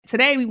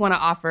today we want to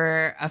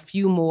offer a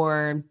few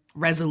more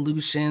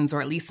resolutions,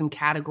 or at least some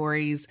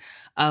categories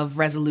of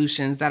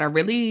resolutions that are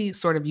really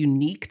sort of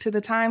unique to the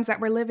times that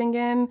we're living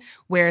in,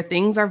 where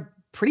things are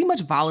pretty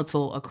much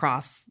volatile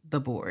across the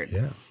board.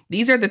 Yeah.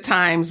 These are the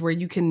times where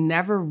you can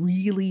never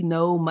really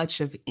know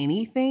much of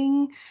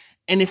anything.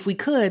 And if we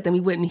could, then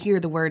we wouldn't hear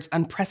the words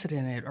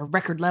unprecedented or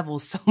record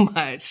levels so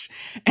much.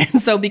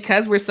 And so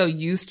because we're so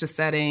used to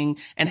setting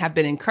and have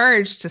been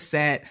encouraged to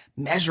set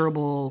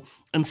measurable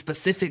and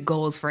specific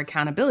goals for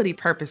accountability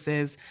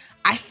purposes,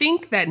 I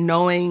think that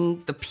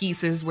knowing the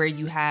pieces where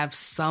you have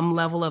some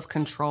level of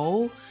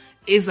control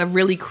is a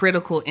really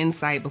critical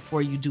insight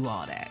before you do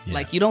all that. Yeah.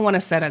 Like, you don't want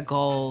to set a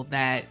goal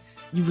that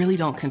you really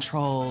don't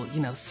control,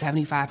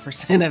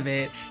 75% of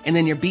it, and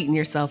then you're beating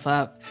yourself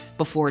up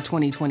before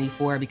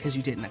 2024 because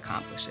you didn't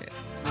accomplish it.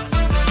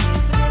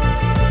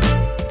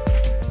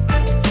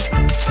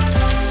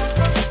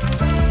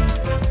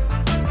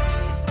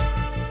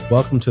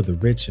 Welcome to the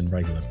Rich and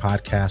Regular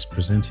podcast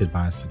presented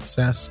by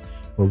Success,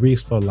 where we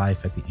explore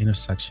life at the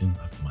intersection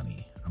of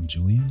money. I'm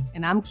Julian.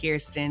 And I'm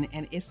Kirsten,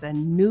 and it's a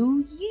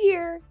new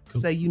year.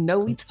 So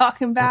we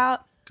talking about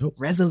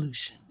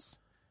resolutions.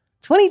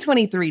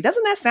 2023,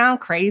 doesn't that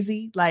sound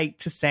crazy, like,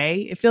 to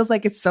say? It feels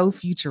like it's so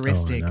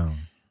futuristic. Oh, I know.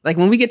 Like,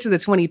 when we get to the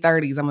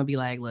 2030s, I'm going to be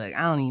like, look,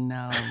 I don't even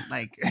know.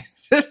 Like,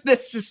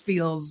 this just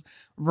feels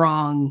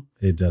wrong.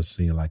 It does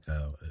feel like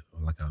a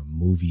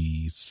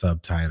movie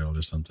subtitle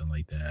or something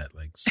like that,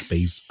 like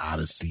Space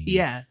Odyssey.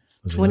 Yeah,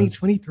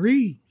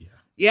 2023.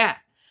 Yeah.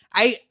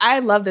 I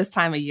love this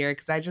time of year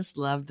because I just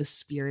love the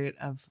spirit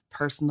of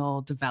personal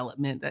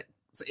development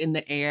that's in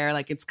the air.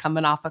 Like, it's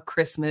coming off of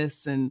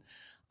Christmas and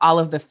all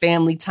of the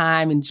family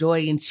time and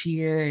joy and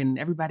cheer, and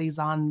everybody's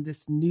on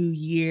this new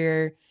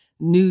year,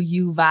 new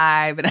you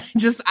vibe. And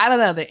I don't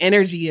know, the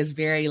energy is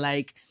very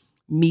like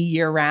me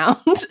year round.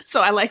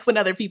 So I like when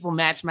other people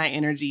match my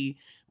energy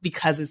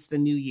because it's the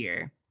new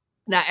year.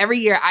 Now, every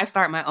year I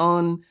start my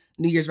own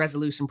New Year's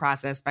resolution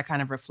process by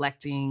kind of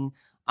reflecting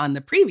on the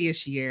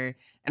previous year.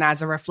 And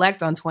as I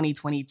reflect on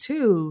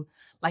 2022,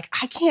 like,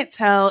 I can't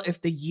tell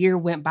if the year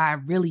went by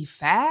really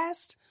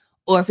fast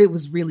or if it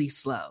was really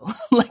slow.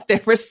 Like,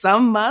 there were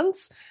some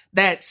months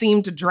that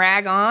seemed to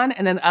drag on,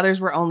 and then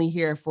others were only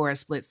here for a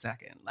split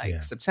second.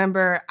 Like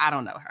September, I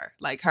don't know her.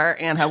 Like, her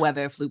and her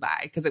weather flew by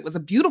because it was a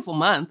beautiful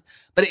month,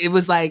 but it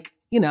was like,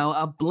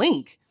 a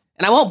blink.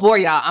 And I won't bore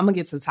y'all. I'm going to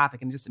get to the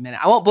topic in just a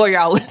minute. I won't bore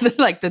y'all with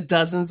like the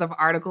dozens of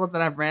articles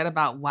that I've read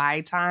about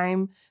why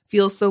time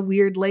feels so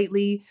weird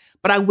lately.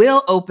 But I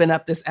will open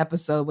up this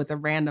episode with a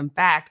random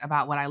fact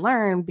about what I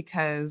learned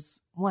because,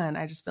 one,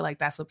 I just feel like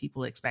that's what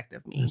people expect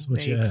of me.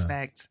 They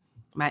expect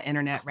my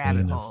internet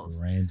rabbit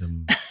holes.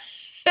 Random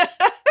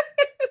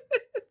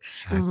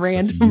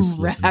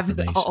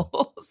rabbit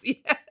holes.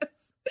 Yes.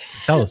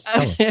 Tell us.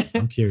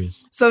 I'm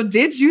curious. So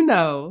did you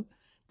know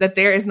that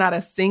there is not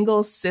a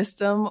single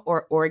system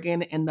or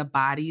organ in the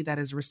body that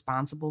is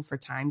responsible for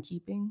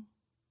timekeeping?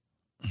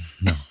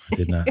 No, I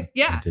did not.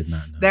 Yeah. I did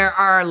not know. There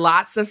are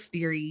lots of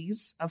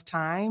theories of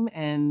time,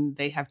 and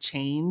they have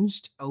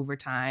changed over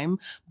time.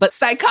 But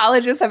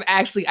psychologists have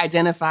actually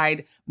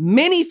identified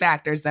many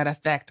factors that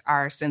affect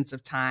our sense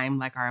of time,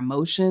 like our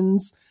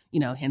emotions,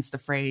 hence the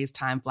phrase,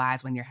 time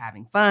flies when you're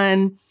having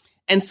fun.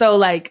 And so,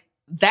 like,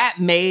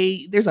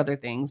 there's other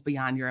things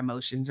beyond your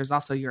emotions. There's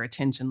also your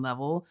attention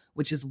level,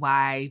 which is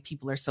why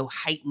people are so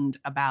heightened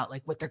about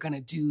like what they're going to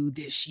do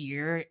this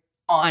year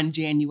on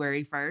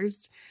January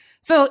 1st.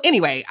 So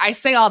anyway, I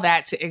say all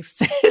that to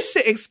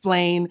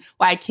explain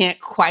why I can't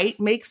quite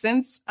make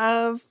sense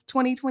of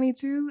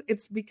 2022.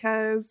 It's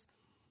because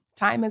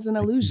time is an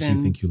illusion. Do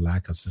you think you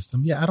lack a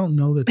system? Yeah, I don't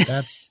know that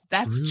that's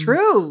That's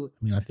true.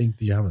 I mean, I think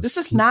you have This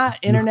is not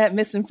internet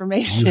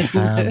misinformation. You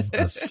have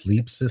a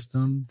sleep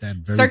system that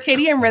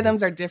circadian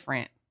rhythms are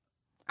different.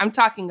 I'm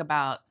talking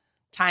about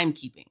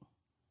timekeeping.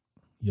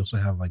 You also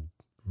have like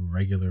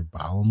regular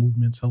bowel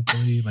movements,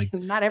 hopefully. Like,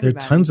 not everybody.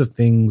 There are tons of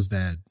things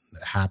that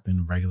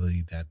happen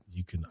regularly that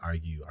you can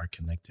argue are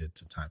connected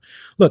to time.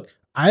 Look,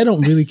 I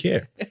don't really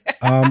care.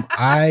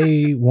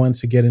 I want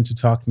to get into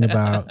talking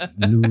about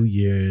New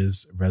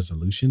Year's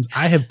resolutions.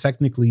 I have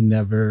technically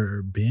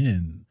never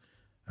been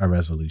a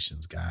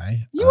resolutions guy.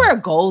 You were a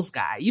goals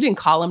guy. You didn't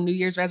call them New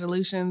Year's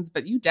resolutions,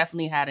 but you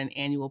definitely had an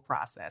annual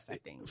process, I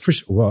think. For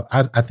sure. Well,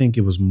 I think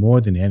it was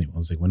more than annual. It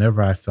was like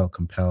whenever I felt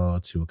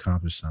compelled to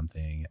accomplish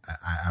something,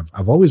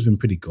 I've always been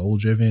pretty goal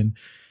driven.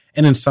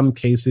 And in some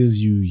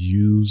cases, you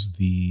use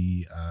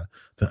the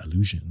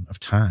illusion of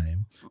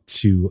time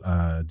to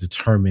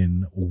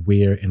determine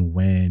where and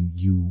when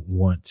you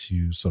want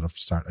to sort of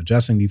start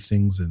addressing these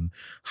things and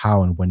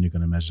how and when you're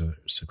going to measure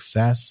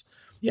success.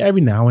 Yeah,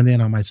 every now and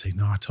then I might say,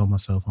 no, I told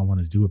myself I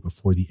want to do it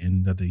before the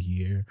end of the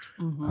year.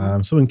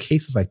 Mm-hmm. So in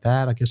cases like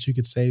that, I guess you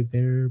could say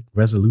they're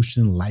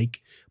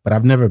resolution-like, but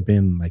I've never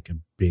been like a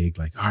big,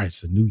 like, all right,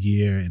 it's a new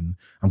year and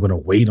I'm going to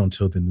wait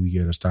until the new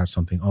year to start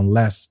something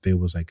unless there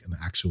was like an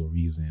actual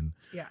reason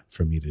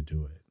for me to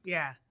do it.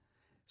 Yeah.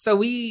 So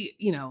we,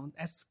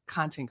 as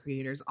content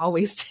creators,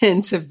 always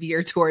tend to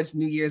veer towards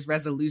New Year's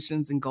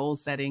resolutions and goal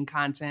setting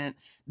content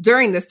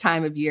during this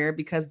time of year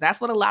because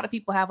that's what a lot of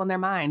people have on their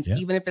minds,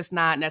 even if it's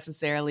not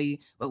necessarily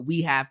what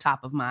we have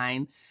top of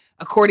mind.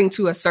 According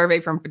to a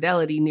survey from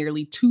Fidelity,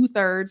 nearly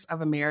 2/3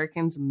 of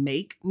Americans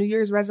make New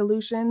Year's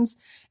resolutions.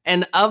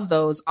 And of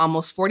those,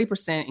 almost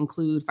 40%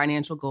 include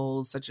financial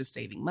goals such as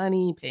saving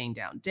money, paying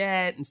down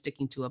debt, and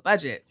sticking to a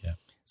budget. Yeah.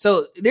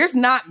 So there's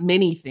not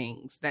many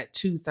things that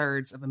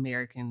 2/3 of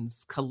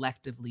Americans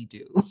collectively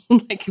do,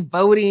 like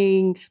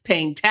voting,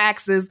 paying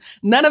taxes.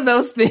 None of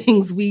those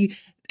things we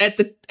at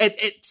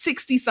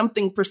 60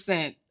 something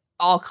percent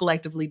all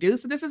collectively do.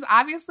 So this is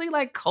obviously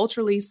like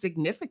culturally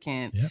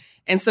significant. Yeah.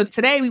 And so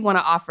today we want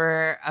to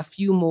offer a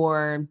few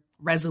more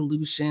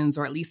resolutions,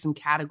 or at least some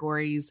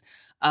categories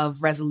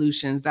of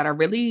resolutions that are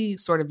really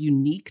sort of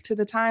unique to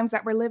the times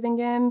that we're living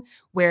in,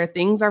 where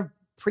things are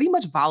pretty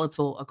much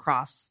volatile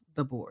across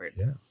the board.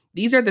 Yeah.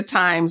 These are the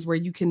times where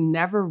you can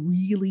never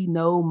really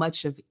know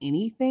much of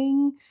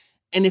anything.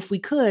 And if we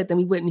could, then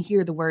we wouldn't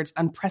hear the words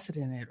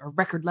unprecedented or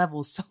record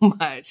levels so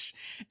much.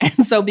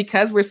 And so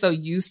because we're so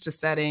used to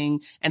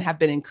setting and have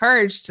been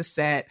encouraged to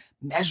set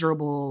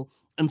measurable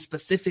and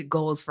specific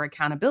goals for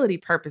accountability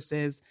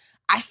purposes,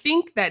 I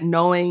think that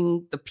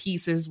knowing the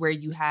pieces where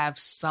you have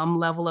some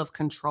level of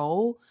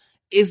control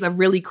is a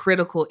really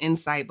critical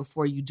insight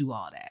before you do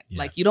all that. Yeah.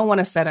 Like, you don't want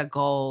to set a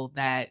goal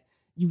that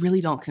you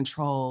really don't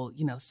control,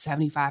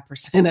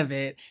 75% of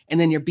it, and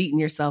then you're beating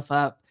yourself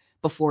up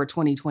before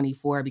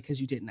 2024 because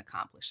you didn't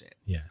accomplish it.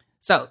 Yeah.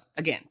 So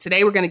again,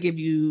 today we're going to give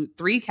you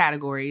 3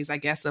 categories, I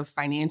guess, of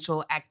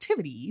financial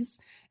activities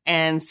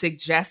and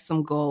suggest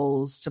some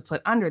goals to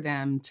put under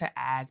them to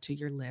add to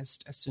your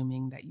list,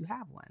 assuming that you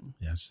have one.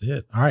 That's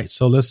it. All right.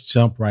 So let's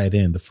jump right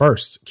in. The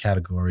first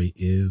category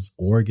is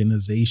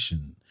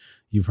organization.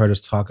 You've heard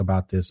us talk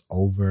about this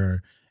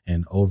over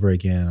and over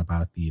again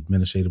about the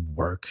administrative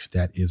work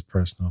that is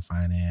personal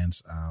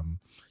finance.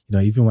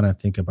 Even when I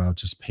think about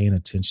just paying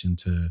attention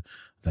to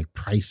like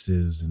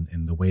prices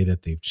and the way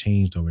that they've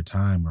changed over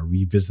time, or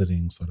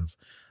revisiting sort of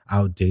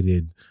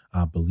outdated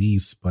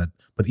beliefs, but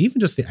even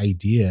just the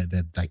idea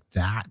that like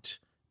that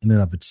in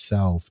and of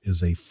itself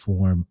is a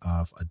form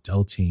of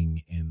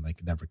adulting and like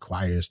that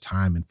requires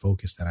time and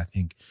focus that I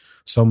think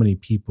so many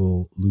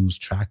people lose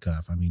track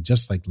of. I mean,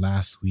 just like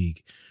last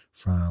week,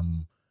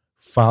 from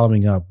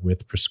following up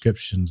with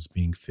prescriptions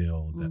being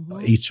filled,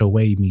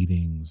 HOA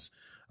meetings,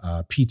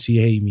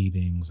 PTA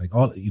meetings, like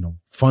all,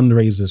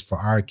 fundraisers for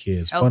our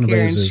kids,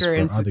 fundraisers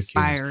for other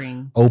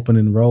kids, open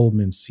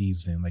enrollment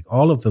season, like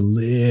all of the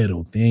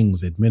little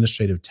things,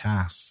 administrative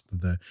tasks,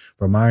 the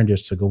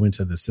reminders to go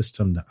into the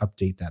system to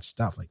update that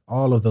stuff. Like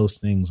all of those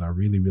things are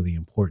really, really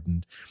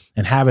important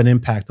and have an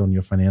impact on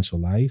your financial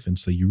life. And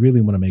so you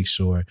really want to make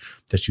sure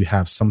that you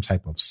have some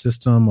type of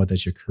system, or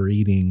that you're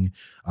creating,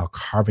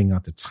 carving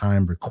out the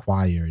time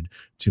required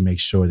to make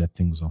sure that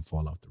things don't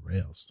fall off the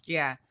rails.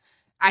 Yeah.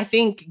 I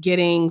think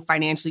getting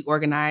financially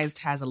organized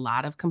has a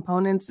lot of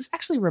components. This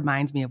actually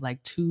reminds me of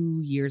like 2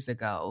 years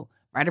ago,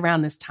 right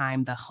around this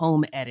time, The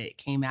Home Edit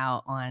came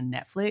out on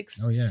Netflix.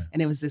 Oh, yeah.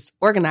 And it was this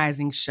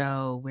organizing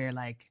show where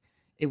like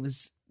it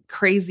was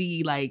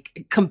crazy,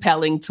 like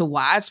compelling to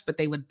watch, but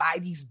they would buy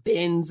these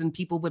bins and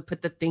people would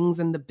put the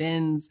things in the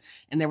bins.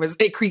 And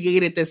it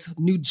created this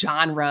new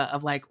genre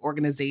of like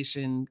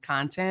organization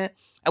content.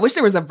 I wish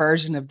there was a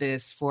version of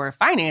this for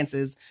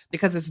finances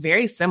because it's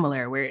very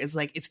similar, where it's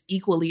like it's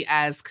equally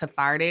as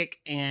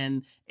cathartic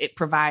and it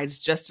provides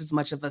just as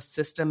much of a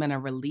system and a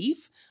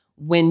relief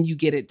when you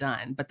get it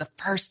done. But the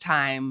first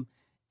time,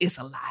 it's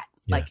a lot.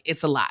 Yeah. Like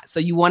it's a lot. So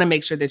you want to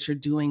make sure that you're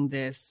doing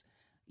this,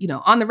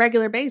 on the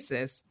regular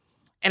basis.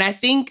 And I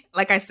think,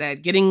 like I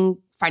said, getting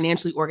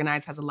financially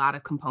organized has a lot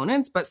of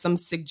components, but some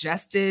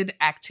suggested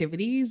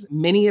activities,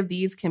 many of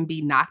these can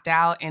be knocked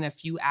out in a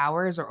few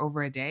hours or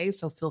over a day.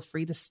 So feel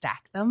free to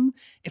stack them.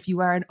 If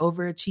you are an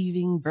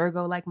overachieving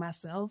Virgo like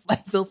myself,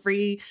 feel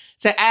free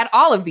to add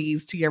all of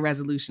these to your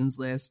resolutions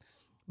list.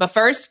 But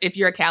first, if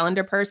you're a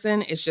calendar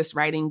person, it's just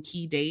writing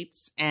key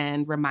dates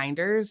and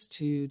reminders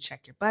to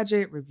check your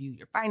budget, review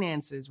your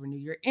finances, renew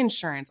your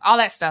insurance, all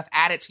that stuff.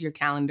 Add it to your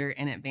calendar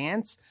in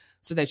advance,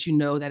 so that you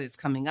know that it's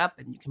coming up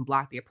and you can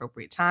block the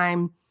appropriate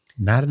time.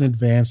 Not in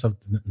advance of,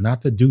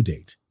 not the due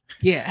date.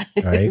 Yeah.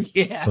 Right?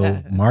 Yeah.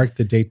 So mark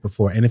the date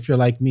before. And if you're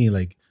like me,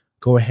 like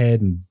go ahead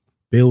and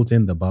build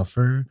in the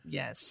buffer.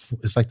 Yes.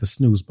 It's like the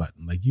snooze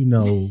button. Like, you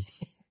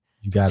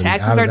got to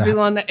taxes are due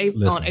on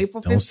April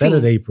 15th. Don't set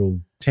it April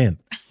 10th.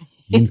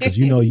 Because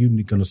you're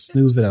going to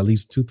snooze it at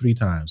least 2-3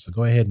 times. So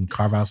go ahead and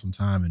carve out some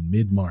time in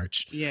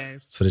mid-March.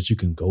 Yes. So that you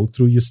can go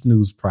through your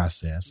snooze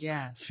process,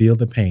 yeah, feel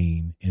the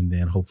pain, and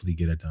then hopefully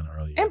get it done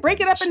earlier. And break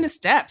it up into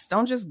steps.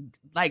 Don't just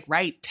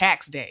write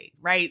tax day,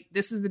 right?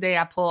 This is the day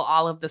I pull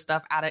all of the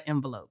stuff out of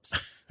envelopes.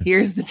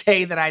 Here's the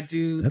day that I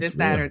do this,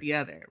 that, or the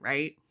other,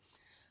 right?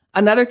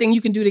 Another thing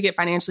you can do to get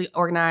financially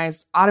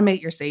organized, automate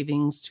your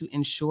savings to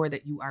ensure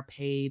that you are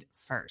paid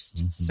first.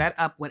 Mm-hmm. Set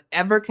up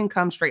whatever can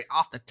come straight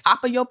off the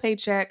top of your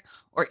paycheck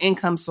or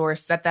income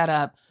source. Set that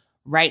up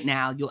right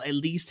now, you'll at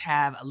least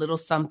have a little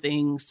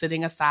something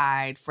sitting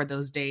aside for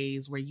those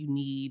days where you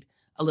need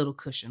a little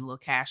cushion, a little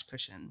cash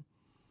cushion.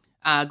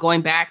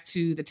 Going back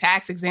to the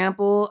tax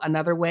example,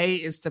 another way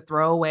is to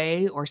throw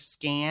away or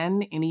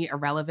scan any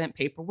irrelevant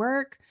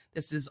paperwork.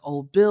 This is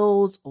old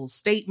bills, old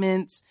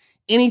statements,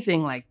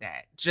 anything like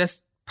that.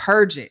 Just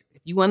purge it.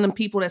 If you one of them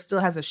people that still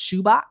has a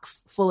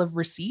shoebox full of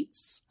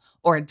receipts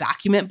or a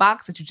document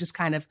box that you just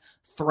kind of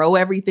throw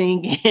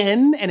everything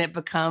in and it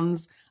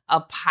becomes a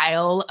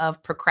pile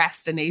of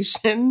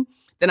procrastination,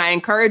 then I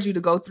encourage you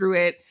to go through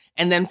it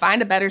and then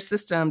find a better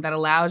system that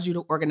allows you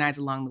to organize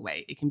along the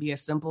way. It can be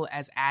as simple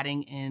as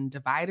adding in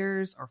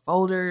dividers or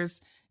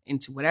folders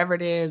into whatever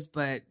it is,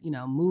 but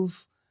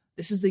move.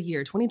 This is the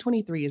year,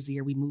 2023 is the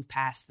year we move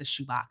past the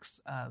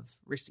shoebox of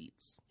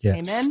receipts. Yeah,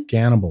 Amen?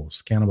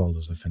 Scannable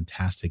is a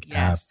fantastic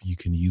app. You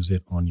can use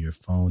it on your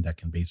phone that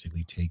can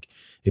basically take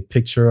a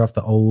picture of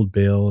the old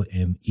bill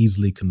and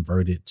easily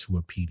convert it to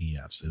a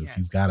PDF. So if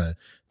you've got a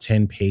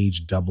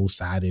 10-page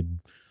double-sided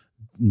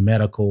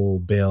medical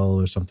bill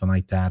or something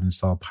like that and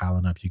it's all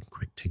piling up, you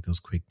can take those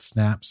quick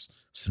snaps,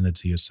 send it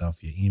to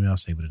yourself via email,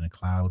 save it in the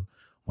cloud,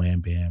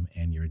 wham, bam,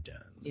 and you're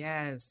done.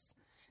 Yes.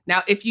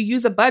 Now, if you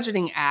use a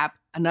budgeting app,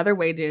 another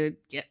way to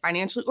get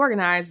financially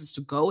organized is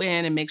to go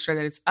in and make sure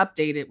that it's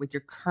updated with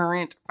your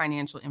current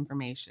financial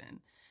information.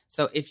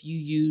 So if you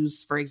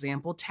use, for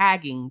example,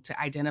 tagging to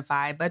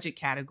identify budget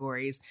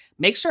categories,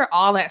 make sure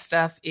all that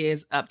stuff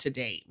is up to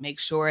date. Make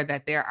sure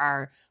that there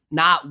are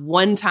not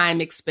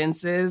one-time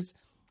expenses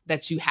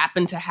that you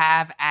happen to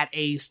have at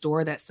a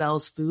store that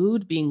sells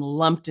food being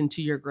lumped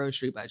into your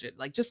grocery budget.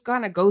 Like just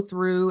kind of go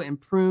through and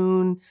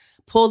prune,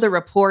 pull the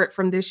report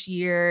from this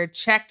year,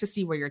 check to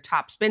see where your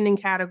top spending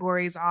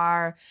categories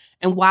are.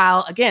 And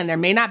while, again, there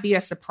may not be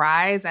a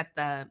surprise at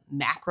the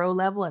macro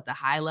level, at the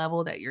high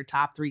level that your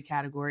top 3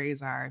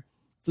 categories are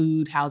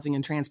food, housing,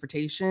 and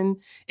transportation,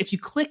 if you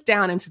click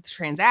down into the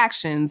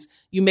transactions,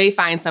 you may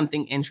find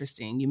something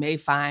interesting. You may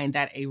find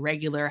that a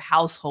regular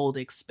household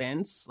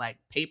expense like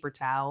paper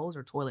towels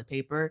or toilet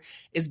paper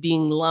is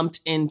being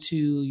lumped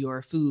into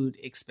your food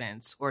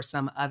expense or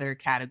some other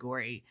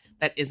category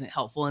that isn't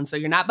helpful. And so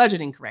you're not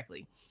budgeting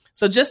correctly.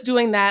 So just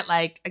doing that,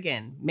 like,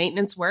 again,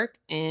 maintenance work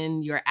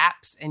in your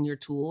apps and your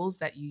tools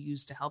that you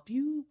use to help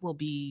you will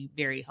be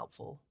very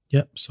helpful.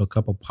 Yep. So a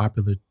couple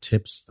popular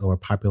tips or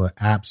popular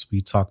apps.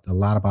 We talked a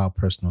lot about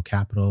Personal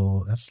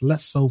Capital. That's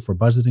less so for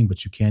budgeting,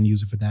 but you can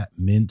use it for that.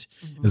 Mint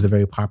is a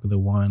very popular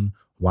one.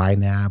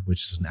 YNAB,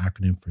 which is an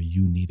acronym for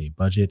You Need a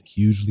Budget.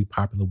 Hugely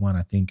popular one.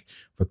 I think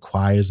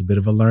requires a bit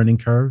of a learning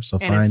curve. So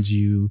find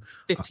you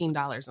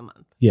 $15 a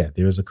month. Yeah,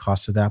 there is a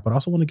cost to that. But I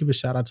also want to give a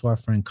shout out to our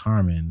friend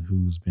Carmen,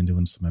 who's been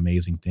doing some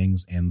amazing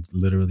things and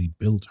literally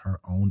built her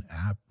own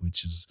app,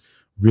 which is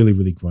really,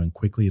 really growing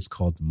quickly. It's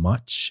called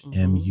Much,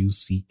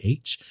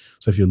 M-U-C-H.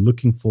 So if you're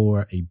looking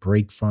for a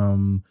break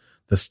from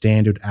the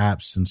standard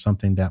apps and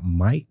something that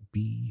might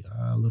be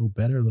a little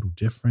better, a little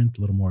different,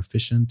 a little more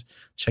efficient,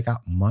 check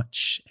out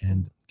Much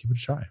and give it a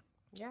try.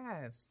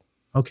 Yes.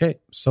 Okay,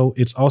 so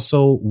it's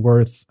also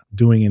worth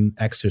doing an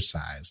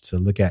exercise to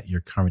look at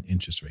your current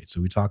interest rate.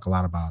 So we talk a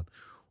lot about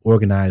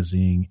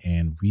organizing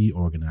and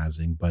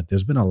reorganizing, but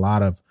there's been a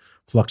lot of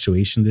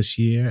fluctuation this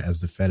year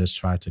as the Fed has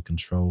tried to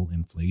control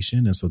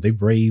inflation. And so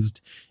they've raised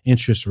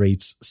interest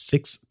rates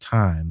 6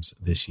 times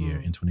this year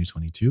in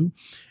 2022.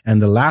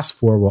 And the last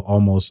 4 were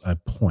almost a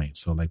point.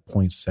 So like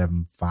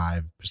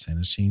 0.75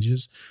 percentage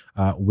changes,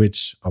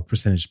 which are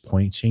percentage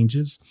point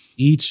changes,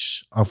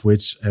 each of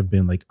which have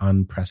been like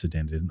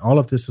unprecedented. And all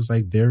of this is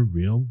like they're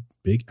real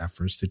big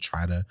efforts to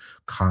try to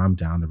calm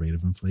down the rate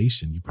of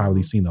inflation. You've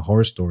probably seen the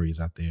horror stories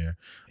out there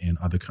in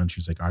other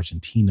countries like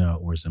Argentina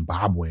or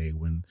Zimbabwe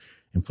when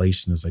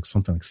inflation is like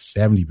something like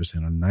 70%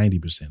 or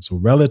 90%. So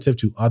relative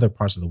to other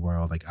parts of the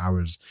world, like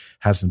ours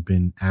hasn't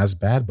been as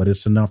bad, but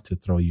it's enough to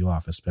throw you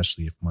off,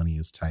 especially if money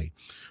is tight.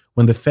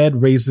 When the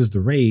Fed raises the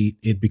rate,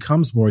 it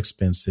becomes more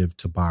expensive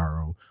to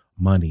borrow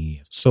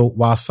money. So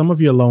while some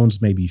of your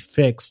loans may be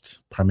fixed,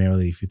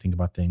 primarily if you think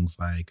about things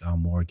like a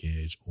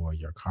mortgage or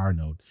your car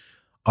note,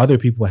 other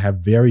people have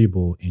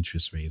variable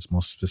interest rates,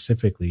 most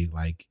specifically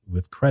like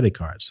with credit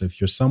cards. So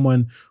if you're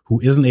someone who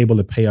isn't able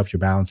to pay off your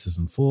balances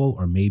in full,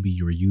 or maybe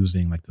you were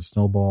using like the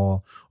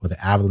snowball or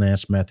the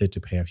avalanche method to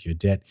pay off your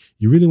debt,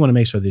 you really want to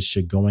make sure that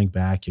you're going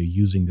back, you're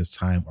using this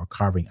time or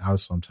carving out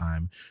some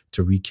time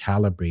to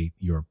recalibrate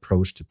your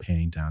approach to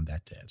paying down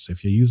that debt. So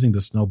if you're using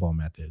the snowball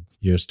method,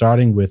 you're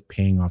starting with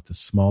paying off the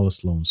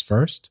smallest loans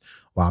first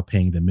while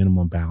paying the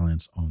minimum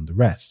balance on the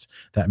rest.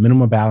 That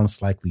minimum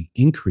balance likely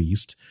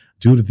increased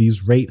due to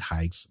these rate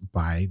hikes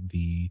by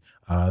the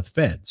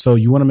Fed. So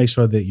you want to make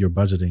sure that your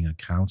budgeting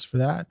accounts for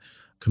that.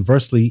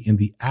 Conversely, in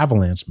the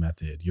avalanche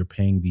method, you're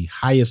paying the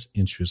highest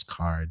interest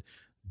card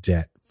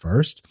debt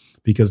first.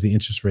 Because the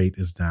interest rate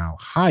is now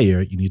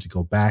higher, you need to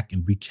go back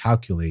and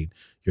recalculate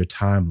your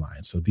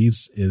timeline. So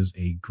this is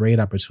a great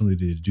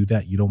opportunity to do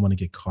that. You don't want to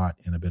get caught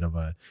in a bit of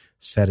a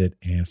set it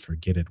and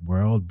forget it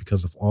world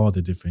because of all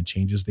the different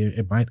changes there.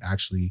 It might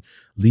actually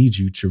lead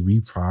you to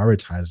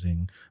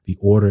reprioritizing the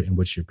order in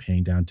which you're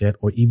paying down debt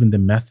or even the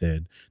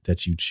method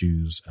that you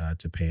choose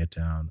to pay it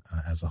down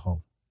as a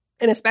whole.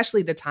 And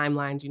especially the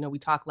timelines. We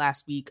talked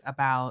last week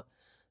about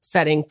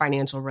setting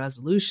financial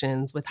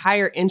resolutions with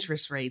higher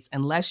interest rates.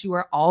 Unless you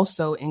are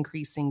also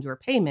increasing your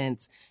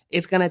payments,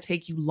 it's going to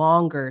take you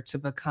longer to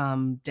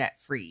become debt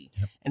free.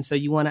 Yep. And so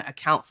you want to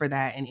account for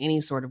that in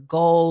any sort of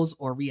goals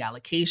or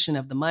reallocation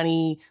of the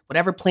money,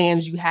 whatever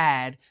plans you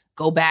had,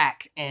 go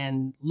back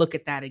and look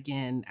at that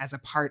again as a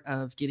part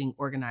of getting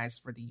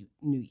organized for the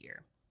new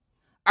year.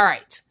 All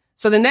right.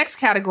 So the next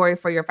category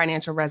for your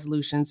financial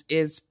resolutions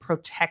is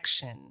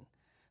protection.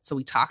 So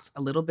we talked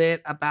a little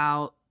bit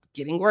about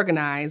getting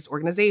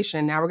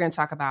organization. Now we're going to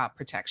talk about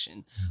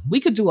protection. We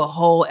could do a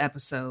whole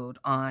episode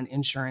on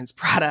insurance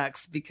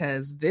products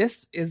because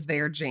this is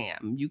their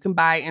jam. You can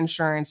buy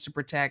insurance to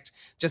protect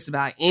just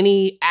about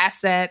any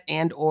asset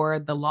and or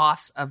the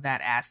loss of that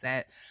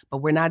asset, but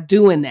we're not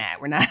doing that.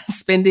 We're not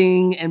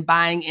spending and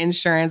buying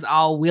insurance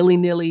all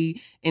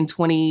willy-nilly in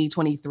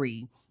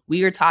 2023.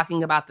 We are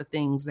talking about the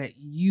things that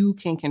you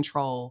can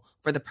control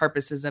for the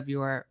purposes of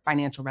your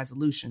financial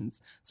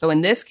resolutions. So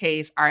in this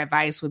case, our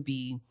advice would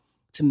be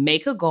to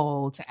make a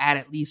goal to add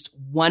at least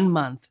 1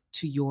 month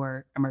to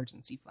your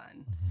emergency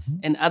fund.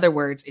 In other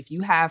words, if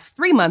you have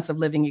 3 months of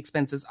living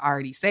expenses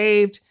already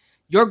saved,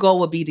 your goal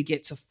would be to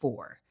get to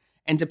 4.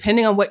 And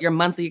depending on what your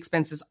monthly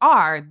expenses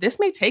are, this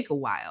may take a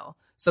while.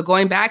 So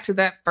going back to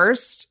that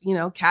first,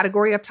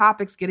 category of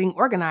topics, getting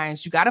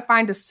organized, you got to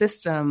find a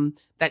system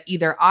that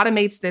either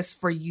automates this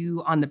for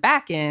you on the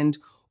back end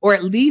or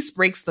at least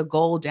breaks the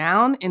goal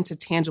down into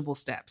tangible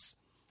steps.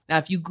 Now,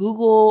 if you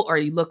Google or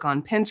you look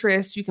on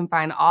Pinterest, you can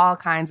find all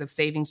kinds of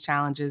savings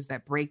challenges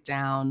that break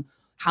down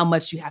how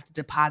much you have to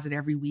deposit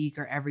every week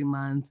or every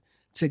month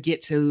to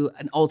get to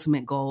an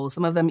ultimate goal.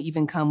 Some of them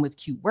even come with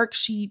cute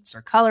worksheets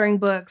or coloring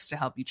books to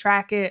help you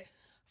track it.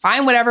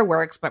 Find whatever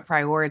works, but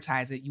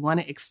prioritize it. You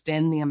want to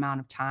extend the amount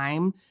of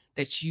time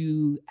that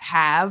you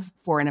have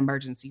for an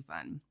emergency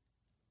fund.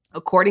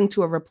 According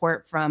to a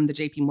report from the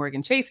JP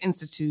Morgan Chase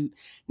Institute,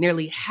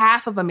 nearly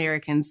half of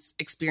Americans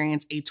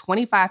experience a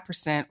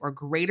 25% or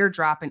greater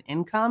drop in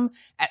income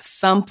at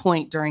some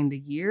point during the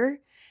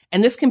year.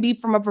 And this can be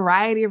from a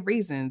variety of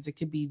reasons. It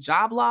could be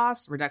job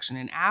loss, reduction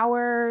in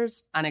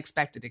hours,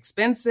 unexpected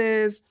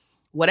expenses,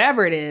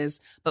 whatever it is.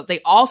 But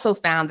they also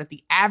found that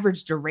the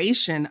average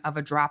duration of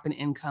a drop in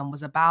income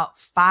was about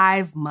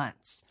 5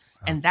 months.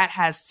 And that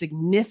has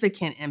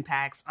significant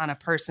impacts on a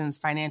person's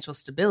financial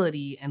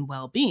stability and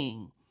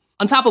well-being.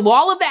 On top of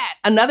all of that,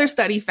 another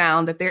study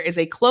found that there is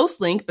a close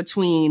link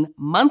between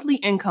monthly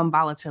income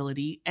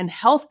volatility and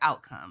health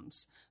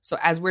outcomes. So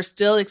as we're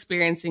still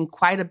experiencing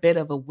quite a bit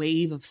of a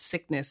wave of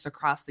sickness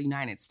across the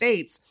United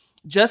States,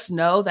 just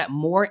know that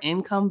more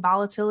income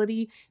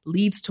volatility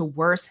leads to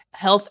worse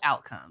health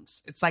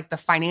outcomes. It's like the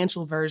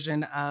financial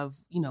version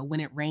of, when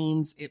it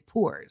rains, it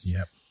pours.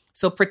 Yep.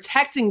 So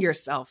protecting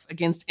yourself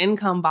against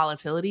income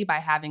volatility by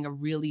having a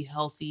really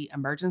healthy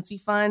emergency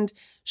fund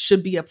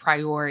should be a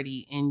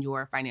priority in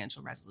your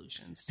financial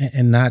resolutions.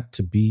 And not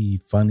to be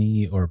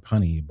funny or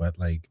punny, but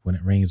like when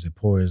it rains, it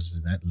pours,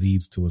 and that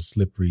leads to a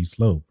slippery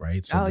slope,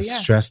 right? So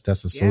stress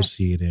that's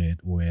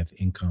associated with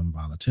income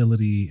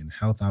volatility and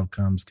health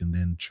outcomes can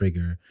then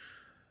trigger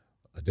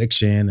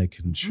addiction. It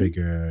can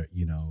trigger,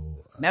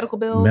 medical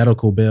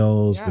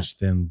bills, which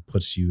then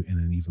puts you in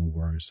an even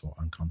worse or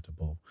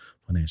uncomfortable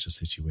financial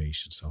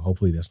situation. So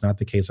hopefully that's not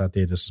the case out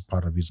there. This is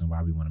part of the reason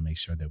why we want to make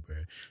sure that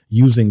we're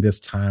using this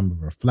time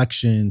of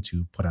reflection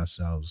to put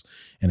ourselves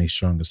in a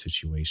stronger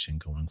situation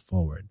going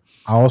forward.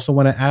 I also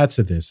want to add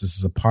to this. This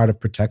is a part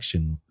of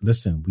protection.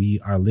 Listen, we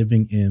are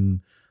living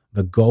in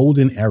the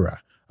golden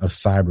era of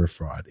cyber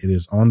fraud. It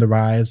is on the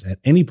rise. At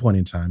any point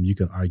in time, you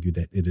can argue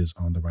that it is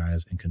on the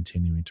rise and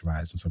continuing to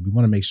rise. And so we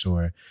want to make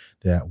sure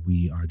that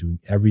we are doing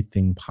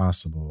everything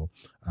possible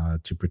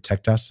to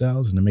protect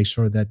ourselves and to make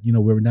sure that,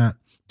 we're not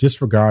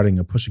disregarding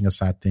or pushing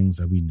aside things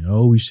that we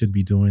know we should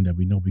be doing, that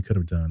we know we could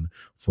have done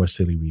for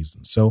silly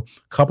reasons. So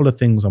a couple of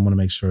things I want to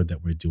make sure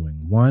that we're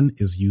doing. One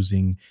is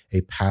using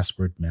a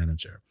password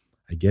manager.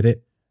 I get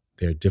it.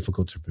 They're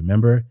difficult to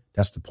remember.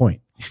 That's the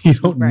point. You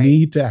don't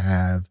need to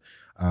have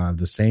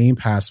the same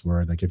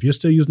password. Like if you're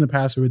still using the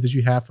password that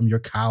you have from your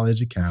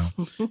college account,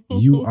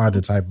 you are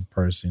the type of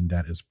person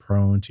that is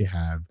prone to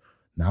have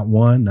not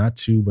one, not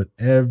two, but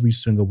every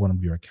single one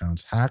of your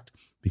accounts hacked,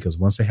 because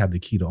once they have the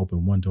key to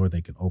open one door,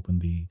 they can open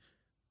the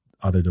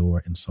other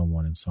door and so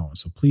on and so on.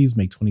 So please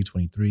make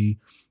 2023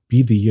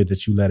 be the year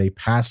that you let a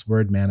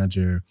password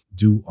manager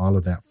do all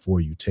of that for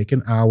you. Take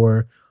an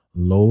hour,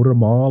 load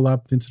them all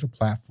up into the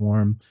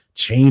platform,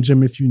 change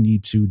them if you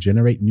need to,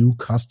 generate new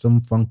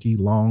custom, funky,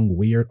 long,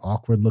 weird,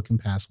 awkward looking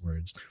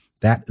passwords.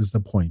 That is the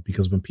point,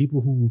 because when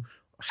people who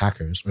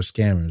hackers or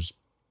scammers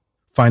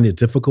find it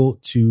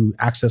difficult to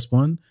access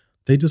one,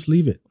 they just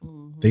leave it.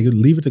 Mm-hmm. They could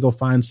leave it to go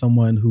find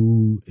someone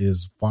who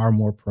is far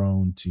more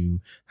prone to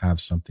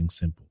have something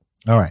simple.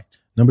 All right.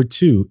 Number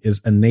 2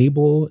 is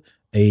enable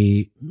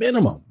a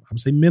minimum, I would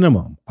say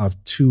minimum of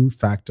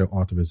 2-factor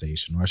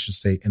authorization, or I should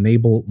say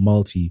enable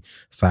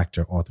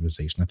multi-factor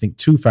authorization. I think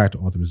 2-factor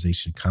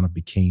authorization kind of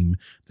became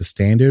the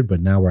standard,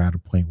 but now we're at a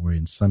point where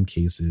in some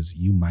cases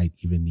you might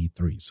even need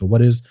 3. So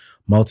what is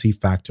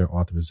multi-factor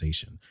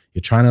authorization?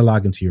 You're trying to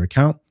log into your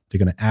account. They're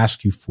going to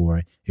ask you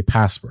for a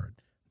password.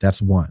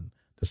 That's one.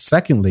 The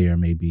second layer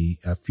may be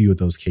a few of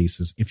those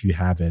cases. If you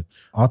have it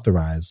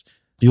authorized,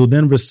 you'll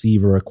then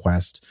receive a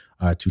request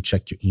to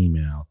check your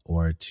email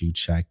or to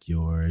check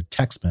your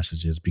text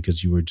messages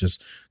because you were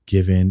just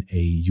given a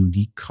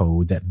unique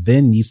code that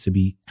then needs to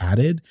be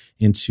added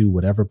into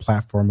whatever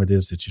platform it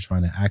is that you're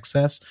trying to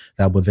access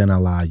that will then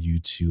allow you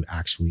to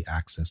actually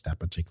access that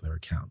particular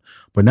account.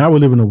 But now we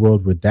live in a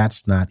world where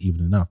that's not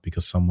even enough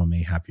because someone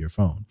may have your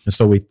phone. And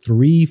so a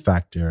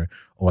 3-factor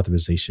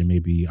authorization may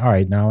be, all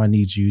right, now I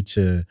need you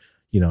to,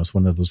 it's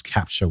one of those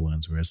capture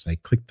ones where it's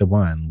like, click the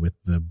one with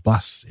the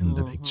bus in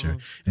the picture.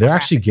 They're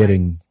actually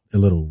getting a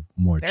little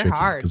more tricky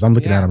because I'm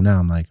looking at them now.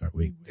 I'm like, oh,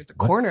 wait, there's a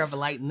corner of a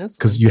light in this one.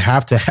 Because you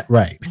have to,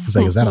 right. It's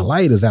like, is that a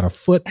light? Is that a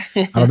foot?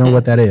 I don't know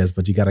what that is,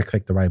 but you got to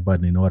click the right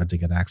button in order to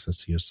get access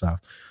to your stuff.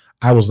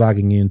 I was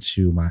logging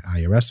into my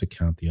IRS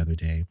account the other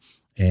day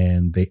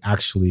and they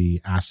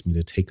actually asked me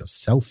to take a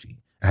selfie.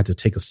 I had to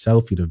take a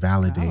selfie to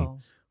validate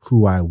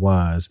who I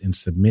was and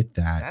submit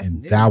that. That's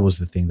and new. That was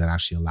the thing that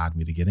actually allowed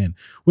me to get in,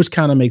 which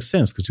kind of makes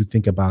sense because you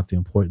think about the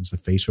importance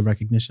of facial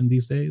recognition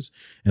these days.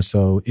 And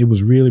so it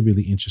was really,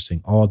 really interesting,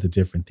 all the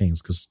different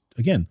things. Because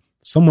again,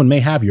 someone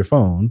may have your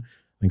phone,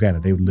 and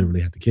granted, they would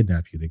literally have to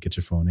kidnap you to get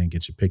your phone and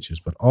get your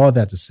pictures. But all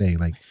that to say,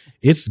 like,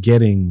 it's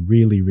getting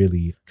really,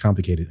 really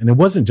complicated. And it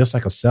wasn't just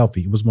like a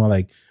selfie. It was more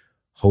like,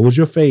 hold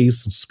your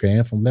face and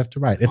scan from left to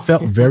right. It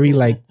felt very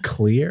like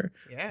clear,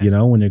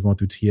 when they're going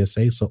through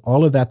TSA. So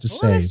all of that to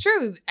say. That's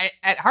true.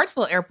 At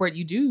Hartsville Airport,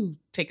 you do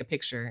take a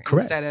picture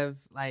instead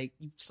of like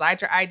you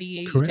slide your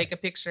ID, you take a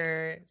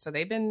picture. So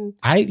they've been.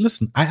 I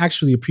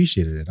actually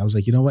appreciated it. I was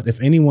like, you know what?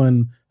 If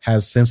anyone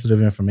has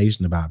sensitive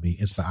information about me,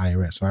 it's the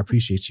IRS. So I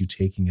appreciate you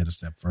taking it a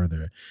step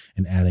further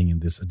and adding in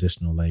this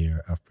additional layer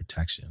of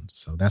protection.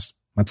 So that's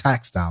my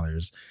tax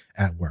dollars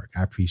at work.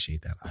 I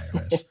appreciate that,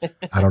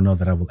 IRS. I don't know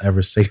that I will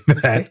ever say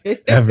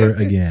that ever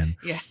again.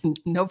 Yeah,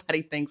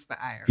 nobody thanks the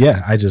IRS.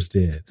 Yeah, I just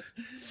did.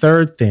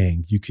 Third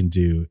thing you can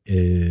do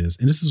is,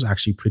 and this is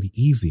actually pretty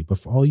easy, but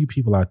for all you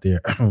people out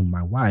there,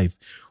 my wife,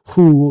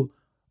 who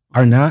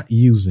are not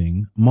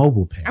using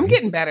mobile pay. I'm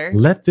getting better.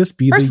 Let this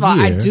be the year. First of all,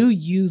 I do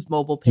use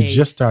mobile pay. You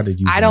just started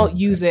using it. I don't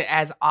use it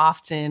as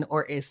often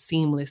or as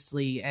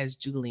seamlessly as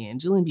Julian.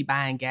 Julian be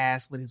buying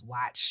gas with his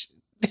watch.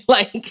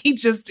 Like he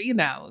just,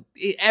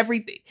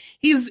 everything.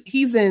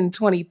 He's in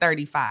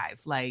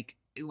 2035. Like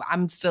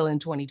I'm still in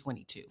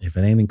 2022. If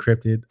it ain't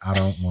encrypted, I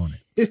don't want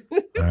it.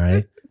 All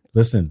right.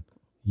 Listen,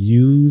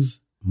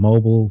 use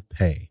mobile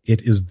pay.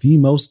 It is the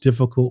most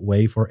difficult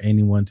way for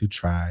anyone to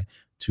try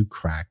to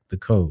crack the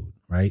code,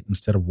 right?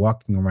 Instead of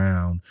walking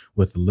around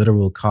with a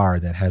literal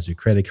card that has your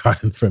credit card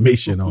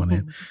information on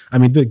it. I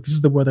mean, this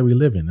is the world that we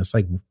live in. It's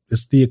like,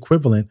 it's the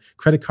equivalent.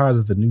 Credit cards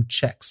are the new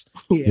checks.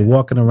 Yeah. You're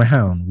walking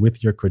around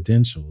with your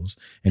credentials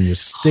and you're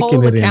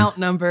sticking it in. Account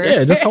number.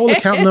 Yeah, just whole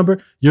account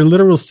number, your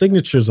literal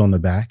signatures on the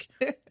back.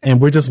 And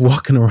we're just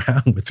walking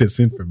around with this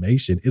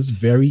information. It's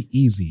very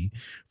easy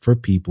for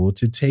people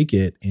to take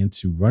it and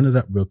to run it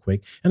up real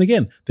quick. And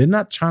again, they're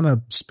not trying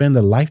to spend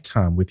a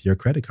lifetime with your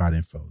credit card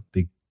info.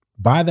 They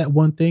buy that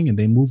one thing and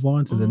they move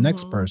on to the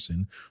next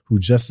person who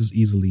just as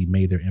easily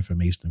made their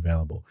information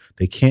available.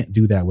 They can't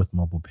do that with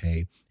mobile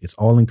pay. It's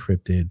all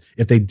encrypted.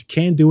 If they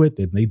can do it,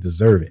 then they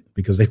deserve it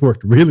because they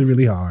worked really,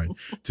 really hard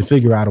to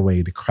figure out a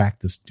way to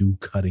crack this new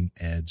cutting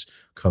edge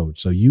code.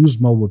 So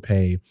use mobile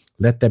pay.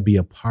 Let that be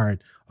a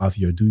part of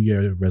your New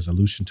Year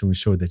resolution to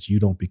ensure that you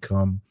don't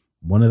become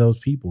one of those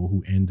people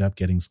who end up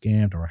getting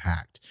scammed or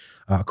hacked.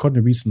 According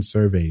to recent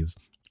surveys,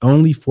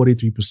 only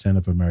 43%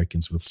 of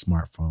Americans with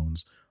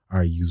smartphones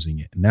are using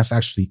it. And that's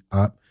actually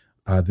up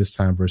this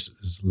time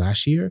versus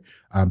last year.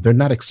 They're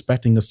not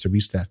expecting us to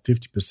reach that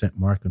 50%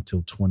 mark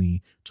until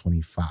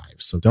 2025.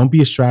 So don't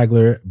be a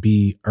straggler,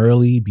 be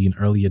an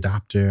early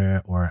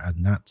adopter or a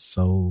not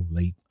so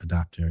late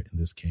adopter in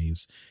this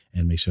case,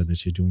 and make sure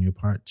that you're doing your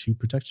part to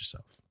protect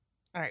yourself.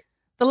 All right.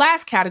 The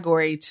last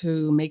category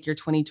to make your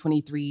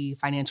 2023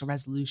 financial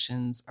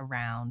resolutions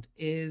around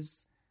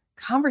is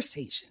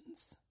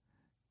conversations.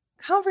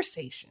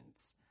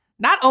 Conversations.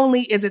 Not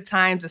only is it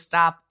time to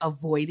stop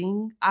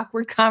avoiding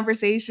awkward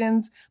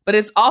conversations, but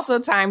it's also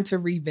time to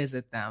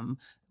revisit them.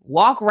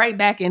 Walk right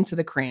back into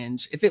the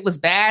cringe. If it was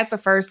bad the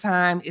first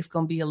time, it's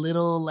going to be a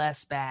little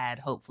less bad,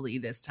 hopefully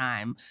this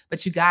time.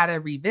 But you got to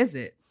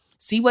revisit.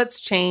 See what's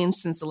changed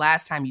since the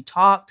last time you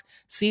talked.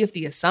 See if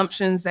the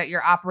assumptions that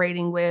you're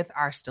operating with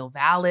are still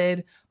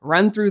valid.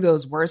 Run through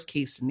those worst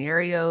case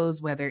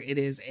scenarios, whether it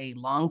is a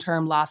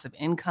long-term loss of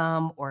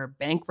income or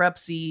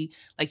bankruptcy.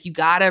 Like you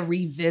got to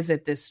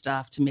revisit this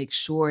stuff to make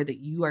sure that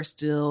you are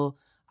still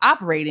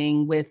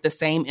operating with the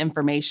same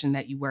information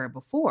that you were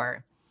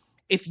before.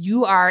 If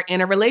you are in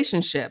a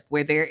relationship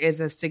where there is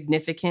a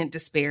significant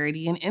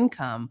disparity in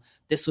income,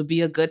 this would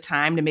be a good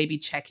time to maybe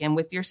check in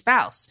with your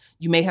spouse.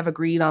 You may have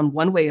agreed on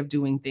one way of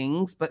doing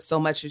things, but so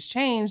much has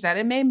changed that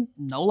it may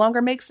no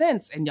longer make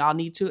sense, and y'all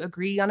need to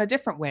agree on a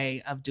different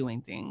way of doing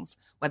things,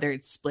 whether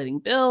it's splitting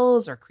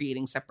bills or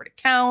creating separate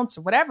accounts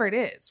or whatever it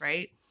is,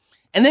 right?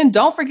 And then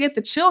don't forget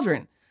the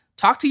children.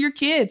 Talk to your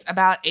kids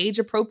about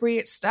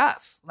age-appropriate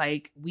stuff.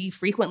 Like, we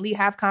frequently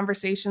have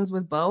conversations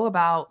with Bo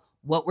about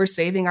what we're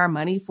saving our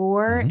money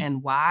for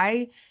and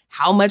why,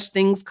 how much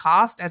things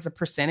cost as a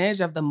percentage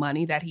of the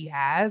money that he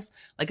has.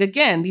 Like,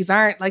 again, these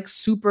aren't like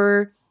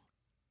super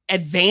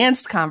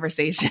advanced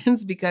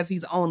conversations because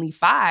he's only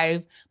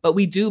 5, but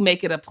we do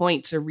make it a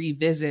point to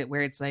revisit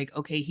where it's like,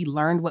 okay, he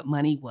learned what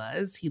money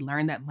was. He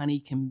learned that money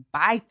can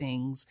buy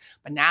things,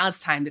 but now it's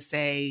time to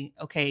say,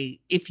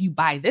 okay, if you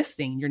buy this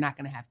thing, you're not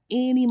going to have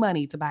any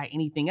money to buy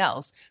anything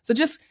else. So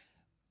just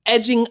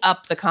edging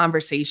up the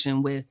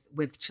conversation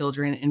with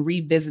children and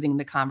revisiting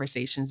the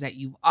conversations that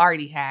you've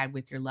already had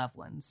with your loved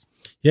ones.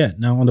 Yeah.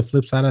 Now, on the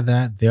flip side of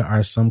that, there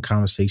are some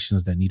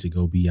conversations that need to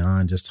go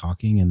beyond just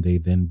talking, and they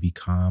then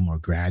become or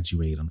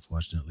graduate,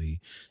 unfortunately,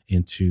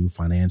 into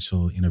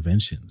financial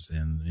interventions.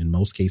 And in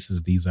most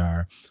cases, these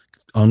are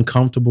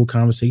uncomfortable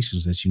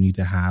conversations that you need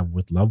to have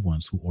with loved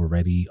ones who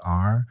already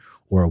are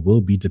or will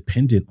be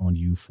dependent on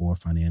you for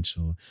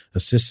financial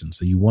assistance.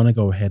 So you want to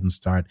go ahead and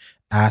start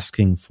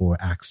asking for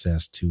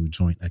access to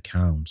joint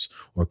accounts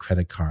or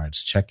credit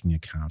cards, checking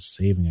accounts,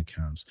 saving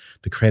accounts,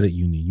 the credit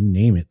union, you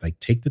name it. Like,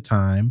 take the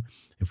time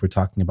if we're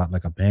talking about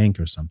like a bank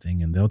or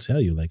something, and they'll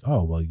tell you like,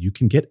 oh, well, you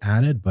can get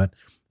added, but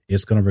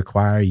it's going to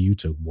require you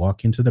to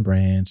walk into the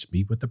branch,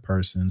 meet with the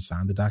person,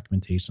 sign the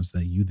documentation so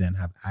that you then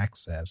have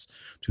access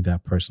to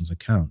that person's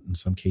account. In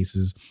some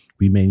cases,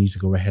 we may need to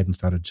go ahead and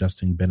start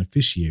adjusting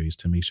beneficiaries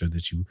to make sure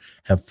that you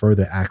have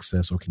further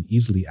access or can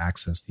easily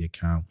access the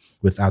account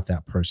without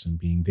that person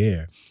being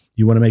there.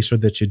 You want to make sure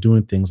that you're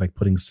doing things like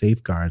putting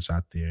safeguards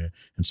out there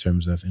in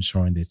terms of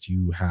ensuring that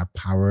you have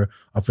power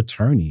of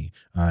attorney.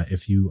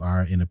 If you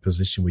are in a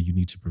position where you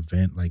need to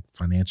prevent like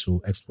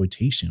financial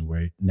exploitation,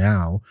 where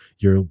now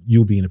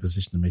you'll be in a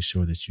position to make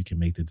sure that you can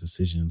make the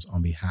decisions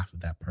on behalf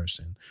of that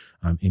person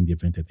in the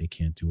event that they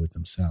can't do it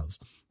themselves.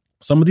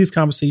 Some of these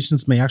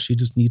conversations may actually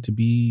just need to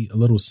be a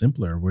little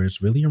simpler, where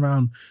it's really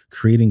around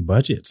creating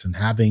budgets and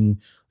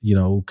having,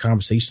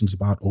 conversations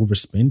about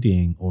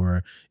overspending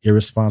or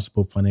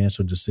irresponsible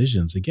financial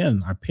decisions.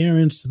 Again, our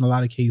parents in a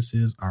lot of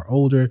cases are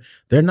older.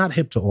 They're not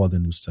hip to all the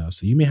new stuff.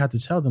 So you may have to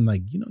tell them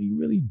like, you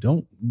really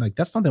don't like,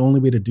 that's not the only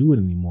way to do it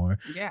anymore.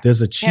 Yeah. There's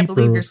a cheaper, can't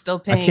believe you're still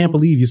paying. I can't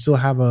believe you still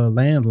have a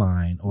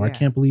landline, or Yeah. I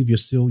can't believe you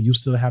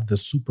still have the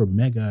super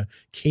mega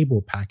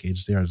cable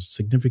package. There are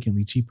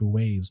significantly cheaper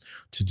ways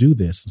to do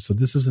this. And so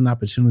this is an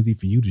opportunity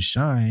for you to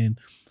shine.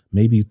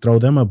 Maybe throw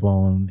them a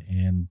bone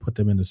and put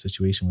them in a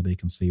situation where they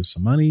can save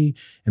some money,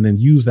 and then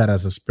use that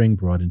as a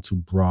springboard into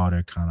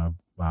broader kind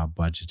of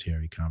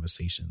budgetary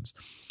conversations.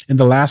 And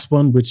the last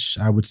one, which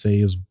I would say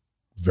is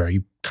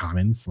very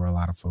common for a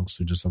lot of folks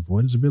to just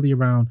avoid, is really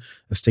around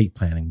estate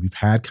planning. We've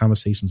had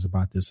conversations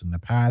about this in the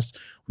past.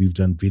 We've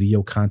done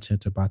video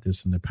content about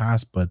this in the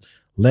past, but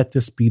let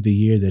this be the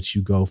year that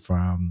you go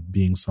from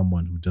being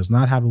someone who does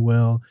not have a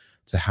will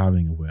to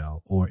having a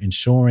will, or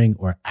ensuring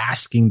or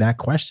asking that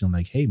question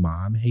like, hey,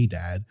 mom, hey,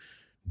 dad,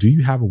 do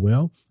you have a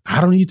will?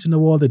 I don't need to know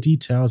all the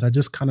details. I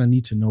just kind of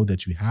need to know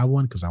that you have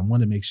one, because I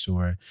want to make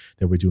sure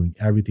that we're doing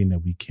everything that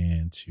we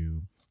can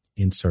to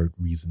insert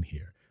reason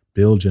here,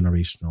 build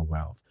generational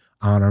wealth,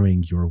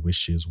 honoring your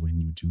wishes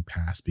when you do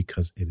pass,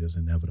 because it is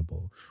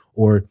inevitable.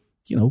 Or,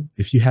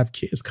 if you have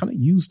kids, kind of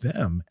use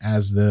them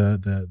as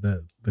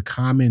the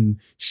common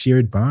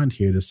shared bond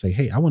here to say,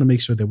 hey, I want to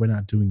make sure that we're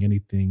not doing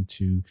anything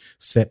to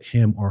set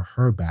him or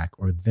her back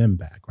or them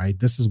back, right?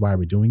 This is why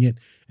we're doing it.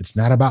 It's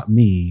not about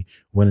me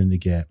wanting to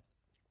get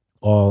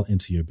all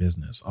into your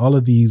business. All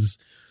of these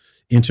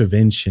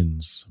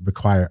interventions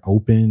require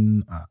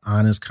open,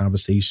 honest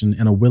conversation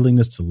and a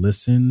willingness to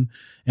listen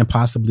and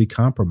possibly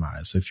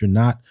compromise. So if you're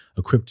not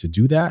equipped to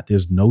do that,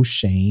 there's no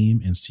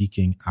shame in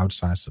seeking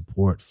outside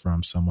support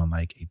from someone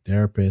like a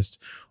therapist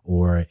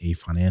or a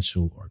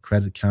financial or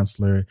credit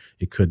counselor.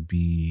 It could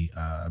be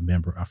a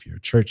member of your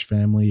church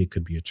family. It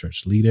could be a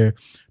church leader.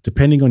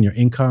 Depending on your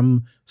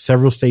income,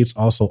 several states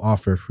also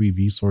offer free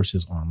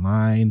resources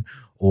online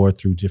or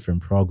through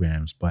different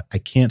programs. But I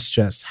can't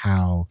stress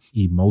how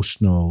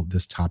emotional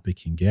this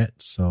topic can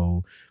get.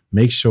 So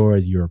make sure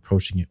you're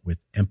approaching it with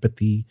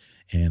empathy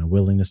and a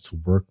willingness to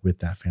work with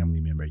that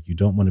family member. You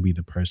don't want to be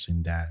the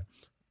person that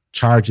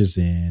charges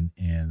in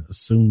and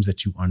assumes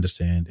that you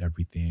understand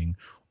everything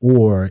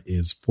or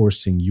is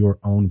forcing your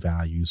own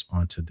values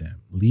onto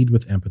them. Lead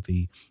with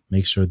empathy.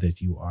 Make sure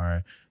that you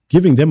are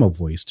giving them a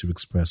voice to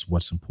express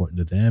what's important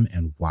to them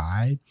and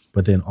why,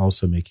 but then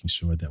also making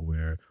sure that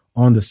we're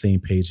on the same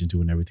page and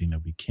doing everything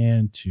that we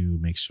can to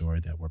make sure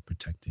that we're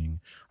protecting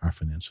our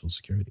financial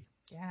security.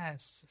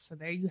 Yes. So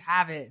there you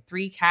have it.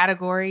 3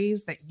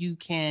 categories that you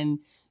can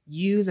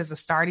use as a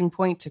starting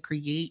point to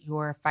create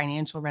your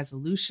financial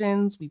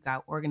resolutions. We've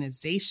got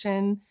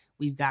organization,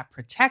 we've got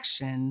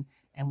protection,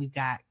 and we've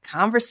got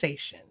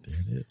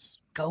conversations. There it is.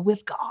 Go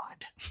with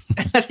God.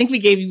 I think we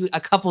gave you a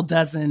couple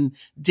dozen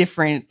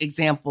different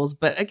examples,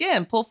 but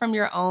again, pull from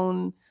your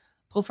own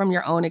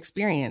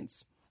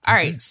experience. All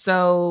right.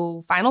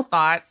 So final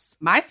thoughts.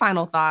 My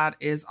final thought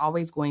is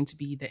always going to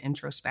be the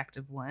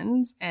introspective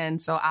ones. And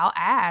so I'll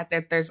add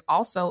that there's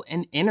also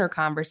an inner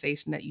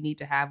conversation that you need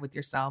to have with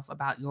yourself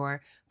about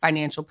your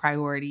financial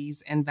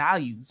priorities and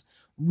values.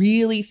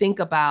 Really think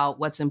about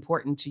what's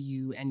important to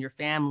you and your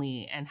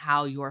family and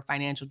how your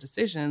financial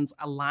decisions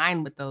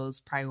align with those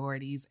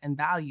priorities and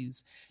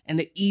values. And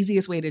the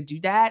easiest way to do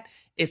that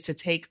is to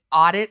take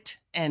audit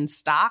and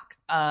stock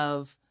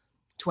of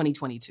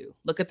 2022.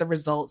 Look at the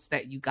results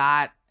that you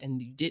got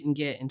and you didn't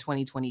get in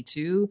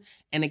 2022.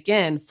 And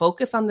again,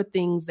 focus on the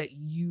things that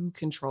you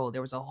control.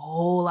 There was a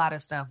whole lot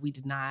of stuff we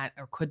did not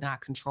or could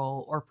not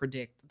control or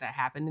predict that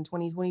happened in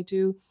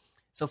 2022.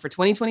 So for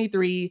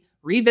 2023,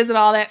 revisit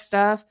all that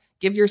stuff,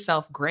 give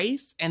yourself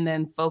grace, and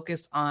then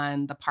focus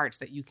on the parts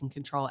that you can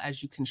control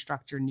as you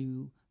construct your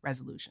new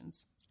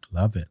resolutions.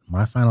 Love it.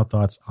 My final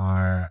thoughts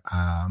are,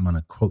 I'm going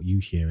to quote you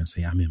here and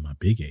say I'm in my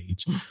big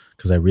age,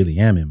 because I really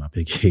am in my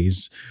big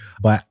age.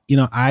 But,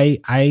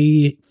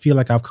 I feel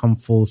like I've come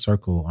full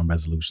circle on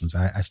resolutions.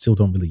 I still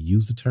don't really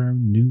use the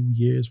term New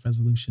Year's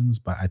resolutions,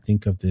 but I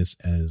think of this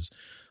as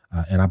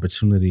an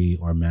opportunity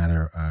or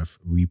matter of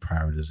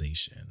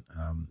reprioritization.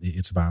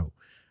 It's about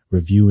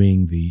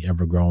reviewing the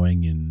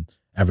ever-growing and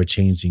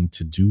ever-changing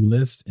to-do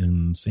list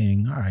and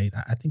saying, all right,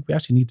 I think we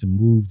actually need to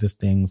move this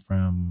thing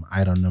from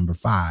item number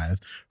 5,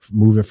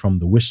 move it from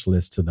the wish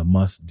list to the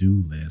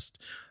must-do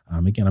list.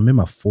 Again, I'm in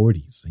my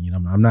 40s,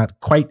 and I'm not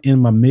quite in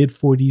my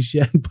mid-40s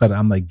yet, but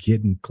I'm like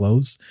getting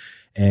close.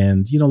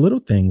 And, little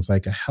things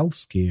like a health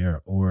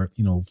scare or,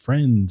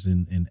 friends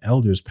and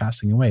elders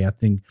passing away. I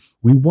think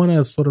we want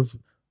to sort of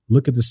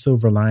look at the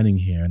silver lining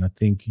here. And I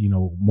think,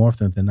 more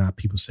often than not,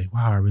 people say,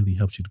 wow, it really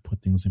helps you to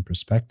put things in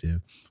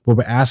perspective. What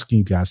we're asking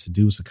you guys to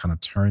do is to kind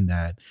of turn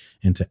that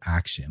into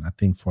action. I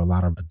think for a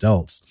lot of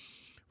adults,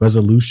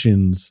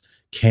 resolutions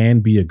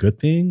can be a good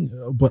thing,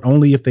 but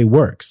only if they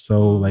work.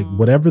 So like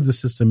whatever the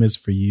system is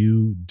for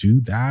you, do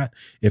that.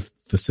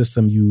 If the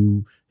system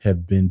you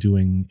have been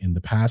doing in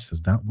the past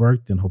has not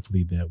worked, then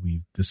hopefully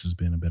this has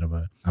been a bit of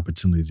an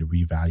opportunity to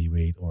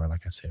reevaluate or,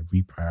 like I said,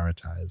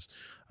 reprioritize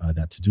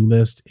that to-do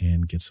list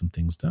and get some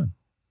things done.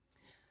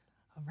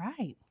 All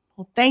right.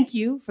 Well, thank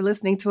you for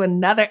listening to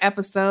another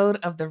episode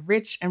of the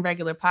Rich and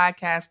Regular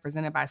podcast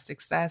presented by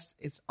Success.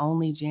 It's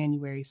only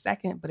January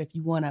 2nd, but if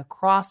you want to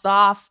cross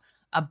off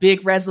a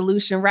big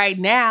resolution right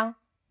now,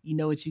 you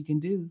know what you can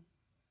do.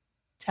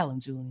 Tell them,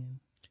 Julian.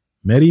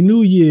 Merry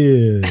New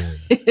Year.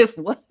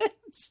 What?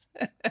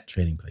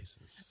 Trading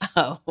Places.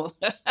 Oh.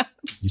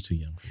 You're too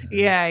young for that.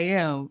 Yeah, I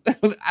am.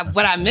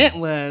 What I meant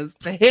was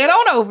to head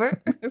on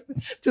over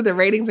to the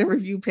ratings and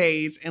review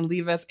page and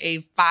leave us a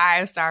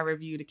 5-star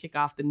review to kick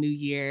off the new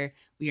year.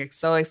 We are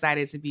so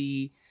excited to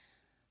be,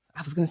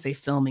 I was going to say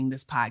filming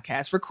this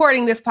podcast,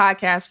 recording this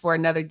podcast for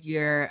another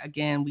year.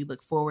 Again, we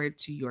look forward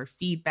to your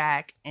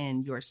feedback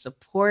and your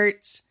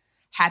support.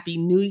 Happy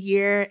New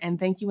Year. And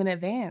thank you in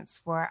advance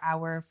for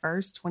our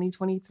first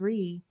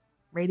 2023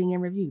 rating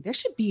and review. There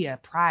should be a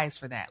prize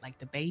for that, like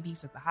the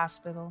babies at the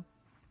hospital.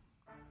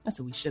 That's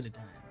what we should have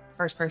done.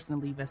 First person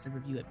to leave us a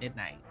review at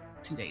midnight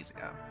 2 days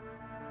ago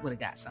would have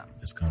got something.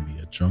 It's going to be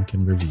a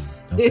drunken review.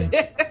 Don't think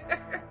so.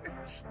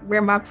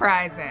 Where my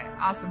prize at?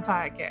 Awesome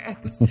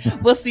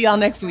podcast. We'll see y'all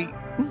next week.